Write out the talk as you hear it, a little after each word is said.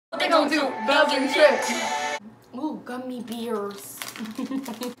They gonna do Belgian tricks. Ooh, gummy bears.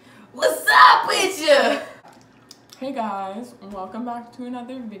 What's up with you? Hey guys, welcome back to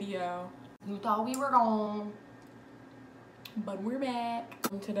another video. You thought we were gone, But we're back.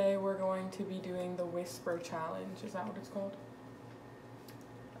 Today we're going to be doing the whisper challenge. Is that what it's called?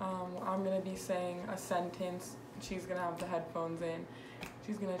 I'm gonna be saying a sentence. She's gonna have the headphones in.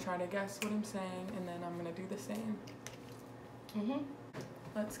 She's gonna try to guess what I'm saying, and then I'm gonna do the same.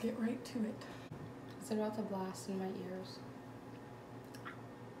 Let's get right to it. Is it about to blast in my ears?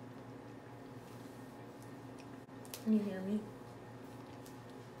 Can you hear me?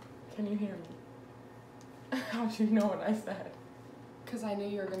 Can you hear me? How'd you know what I said? Because I knew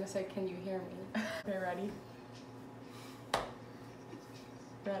you were gonna say, can you hear me? Okay, ready?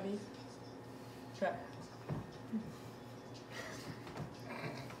 Ready? Okay.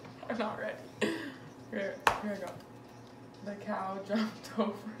 I'm not ready. Here we go. The cow jumped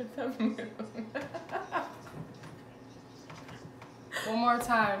over the moon. One more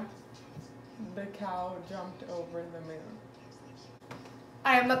time. The cow jumped over the moon.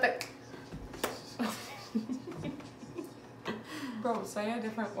 I am nothing. Bro, say a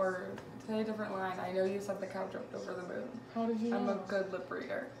different word. Say a different line. I know you said the cow jumped over the moon. How did you know? I'm a good lip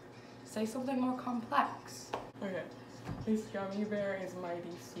reader. Say something more complex. Okay. This gummy bear is mighty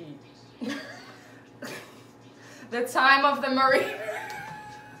sweet. The time of the Marie.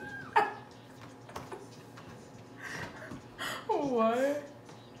 What?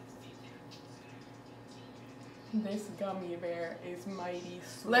 This gummy bear is mighty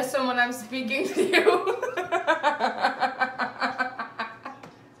sweet. Listen when I'm speaking to you.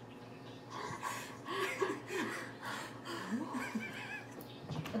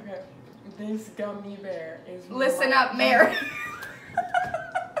 Okay. This gummy bear is Listen up, Mary.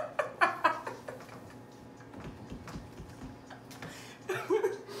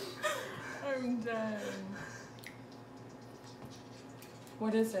 I'm done.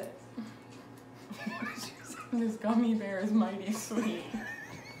 What is it? What did you say? This gummy bear is mighty sweet.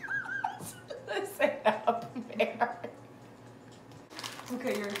 Listen up, Mary.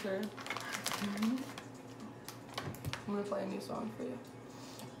 Okay, your turn. I'm gonna play a new song for you.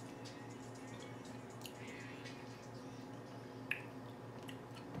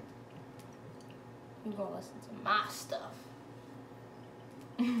 You gonna listen to my stuff.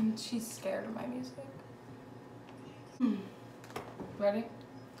 She's scared of my music. Ready?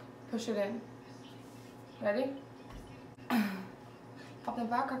 Push it in. Ready? Pop them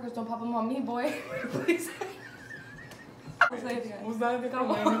firecrackers, don't pop them on me, boy. Please. Say it again. Was that a different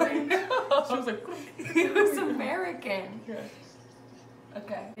Come on. language? She was like, It was American. okay.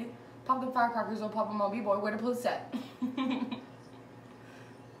 Okay. Pop them firecrackers, don't pop them on me, boy. Where the pussy at?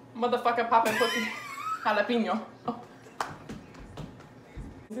 Motherfucker poppin' pussy. Jalapeno. Oh.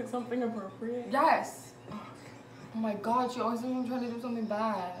 Is it something appropriate? Yes. Oh my god, she always thinks I'm trying to do something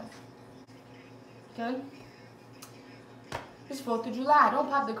bad. Good? It's 4th of July. Don't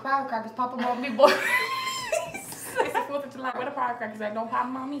pop the firecrackers, pop them on me, boy. It's the 4th of July. Where the firecrackers at? Don't pop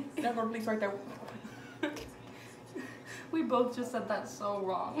them on me. They're gonna release right there. We both just said that so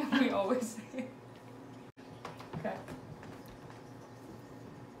wrong. We always say it. Okay.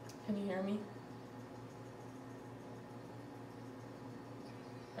 Can you hear me?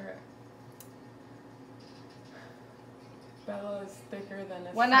 Okay. Bella is thicker than a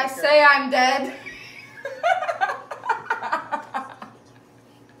When I Snicker. say I'm dead.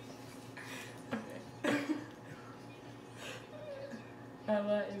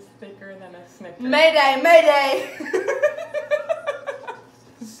 Bella is thicker than a Snicker. Mayday, mayday.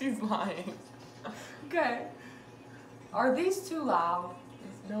 She's lying. Okay. Are these too loud?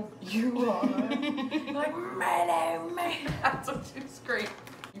 No, you are. Like, mayday, mayday. That's what you scream.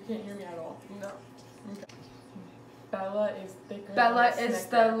 You can't hear me at all. No. Okay. Bella is thicker Bella than a is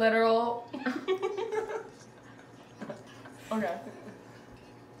Snicker. the literal. Okay.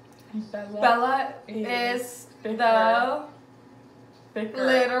 Bella is thicker. the Thicker.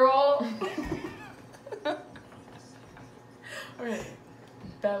 literal. Okay.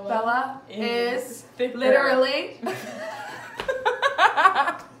 Bella, Bella is thicker. literally.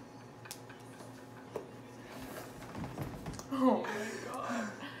 Oh my god.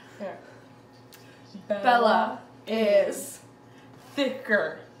 Here. Bella is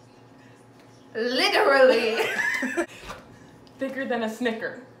thicker. literally Thicker than a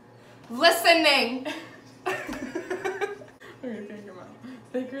Snicker. listening. Okay, think about it.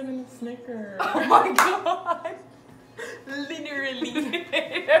 Thicker than a Snicker. Oh my god. Literally.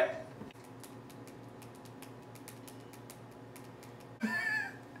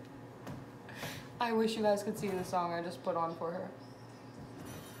 I wish you guys could see the song I just put on for her.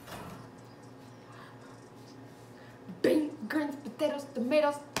 greens, potatoes,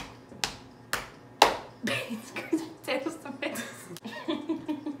 tomatoes. Beans, greens, potatoes, tomatoes.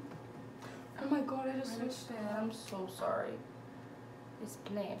 Oh my god, I just switched it. I'm so sorry. It's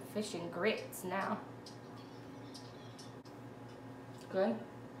playing fish and grits now. Good.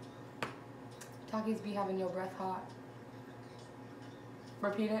 Takis be having your breath hot.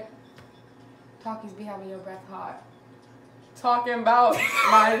 Repeat it. Takis be having your breath hot. Talking about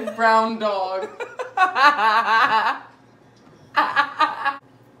my brown dog.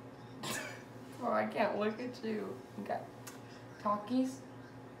 Oh, I can't look at you. Okay. Takis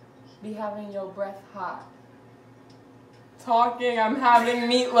be having your breath hot. Talking, I'm having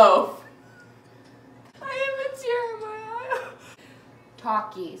meatloaf. I have a tear in my eye.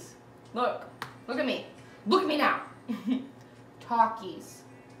 Takis. Look at me. Look at me now. Takis.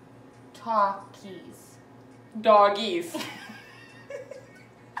 Takis. Doggies.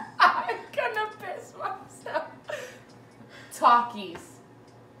 I'm gonna piss myself. Takis.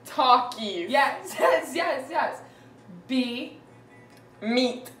 Talkies. Yes, yes, yes, yes. B.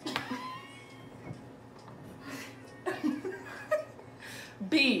 Meat.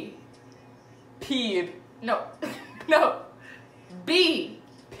 B. Peed. No. No. B.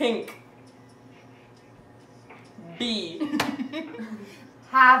 Pink. B.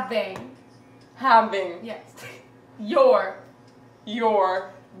 Having. Having. Yes. Your.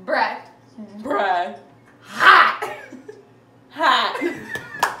 Breath. Hot. Hat.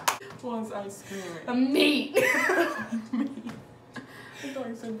 Was I screaming? Meat. Meat. I thought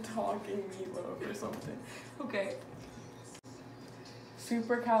I said talking meatloaf or something. Okay.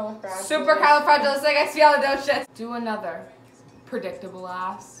 Supercalifragilisticexpialidocious. Do another predictable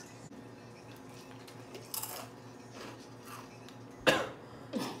ass.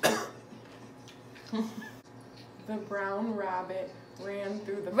 The brown rabbit ran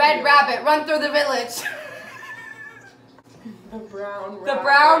through the Red field. rabbit, run through the village. The brown rabbit. The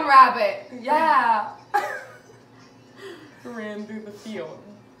brown rabbit. Yeah. Ran through the field.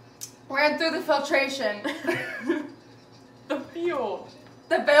 Ran through the filtration. The field.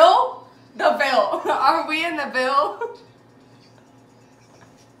 The bill? The bill. Are we in the bill?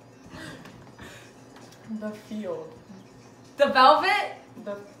 The field. The velvet?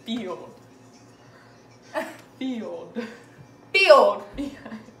 The field. Field. Field. Yeah.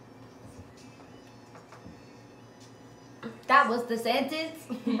 That was the sentence?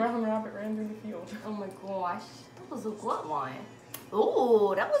 The brown rabbit ran through the field. Oh my gosh. That was a good one.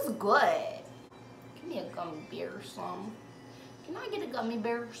 Ooh, that was good. Give me a gummy bear or some. Can I get a gummy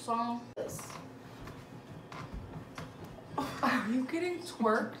bear or some? Are you getting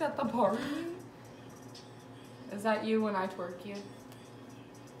twerked at the party? Is that you when I twerk you?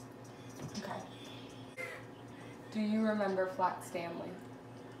 Okay. Do you remember Flat Stanley?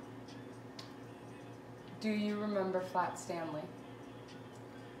 Do you remember Flat Stanley?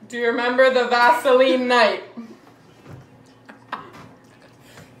 Do you remember the Vaseline night?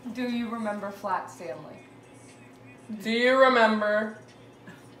 Do you remember Flat Stanley? Do you remember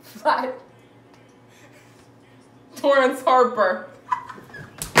Flat. Torrance Harper?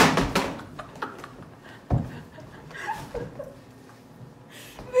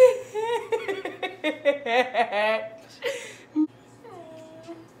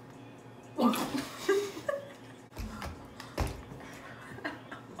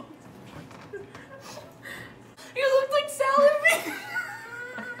 You look like salad fingers.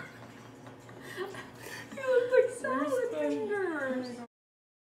 You look like salad fingers.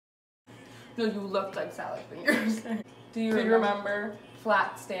 No, you look like salad fingers. Do you remember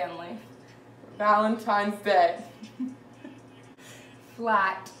Flat Stanley? Valentine's Day?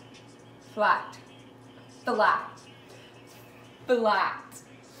 Flat. Flat. Flat. Flat.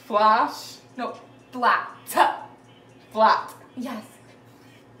 Flash? No, flat. Flat. Yes.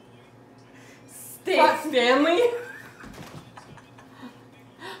 Flat Stanley?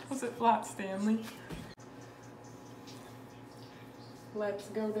 Was it Flat Stanley? Let's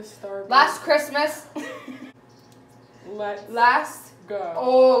go to Starbucks. Last Christmas. Let's go.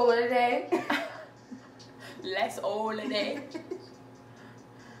 Holiday. Let's holiday.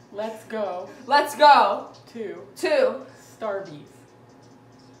 Let's go Let's go to to Starbucks.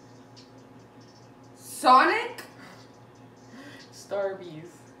 Sonic.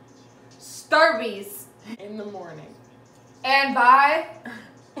 Starbucks. Starbucks. In the morning. And by.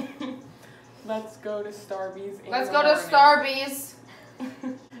 Let's go to Starbucks. Let's go to Starbucks.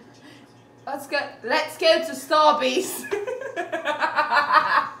 Let's go to Starbucks.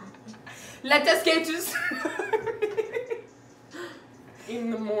 Let us go to Starbucks.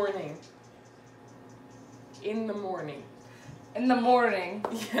 In the morning. In the morning. In the morning.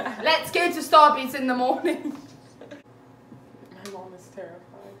 Yeah. Let's go to Starbucks in the morning.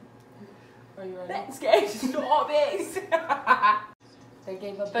 Are you ready? Let's get strawberries. They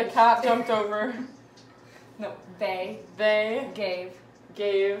gave a The cat jumped over. No, they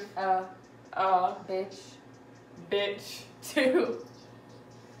gave a bitch two.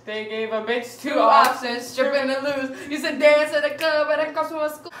 They gave a bitch Two options, stripping to lose. You said dance at a club and I come from a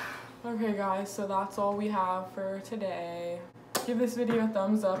school. Okay guys, so that's all we have for today. Give this video a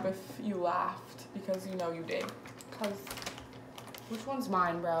thumbs up if you laughed, because you know you did. Cause which one's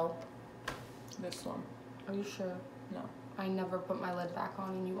mine, bro? This one. Are you sure? No. I never put my lid back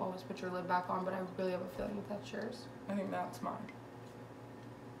on and you always put your lid back on, but I really have a feeling that that's yours. I think that's mine.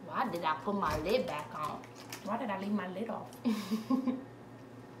 Why did I put my lid back on? Why did I leave my lid off?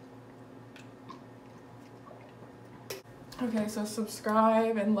 Okay, so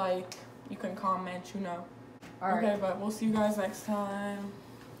subscribe and like. You can comment, you know. All right. Okay, but we'll see you guys next time.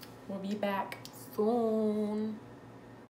 We'll be back soon.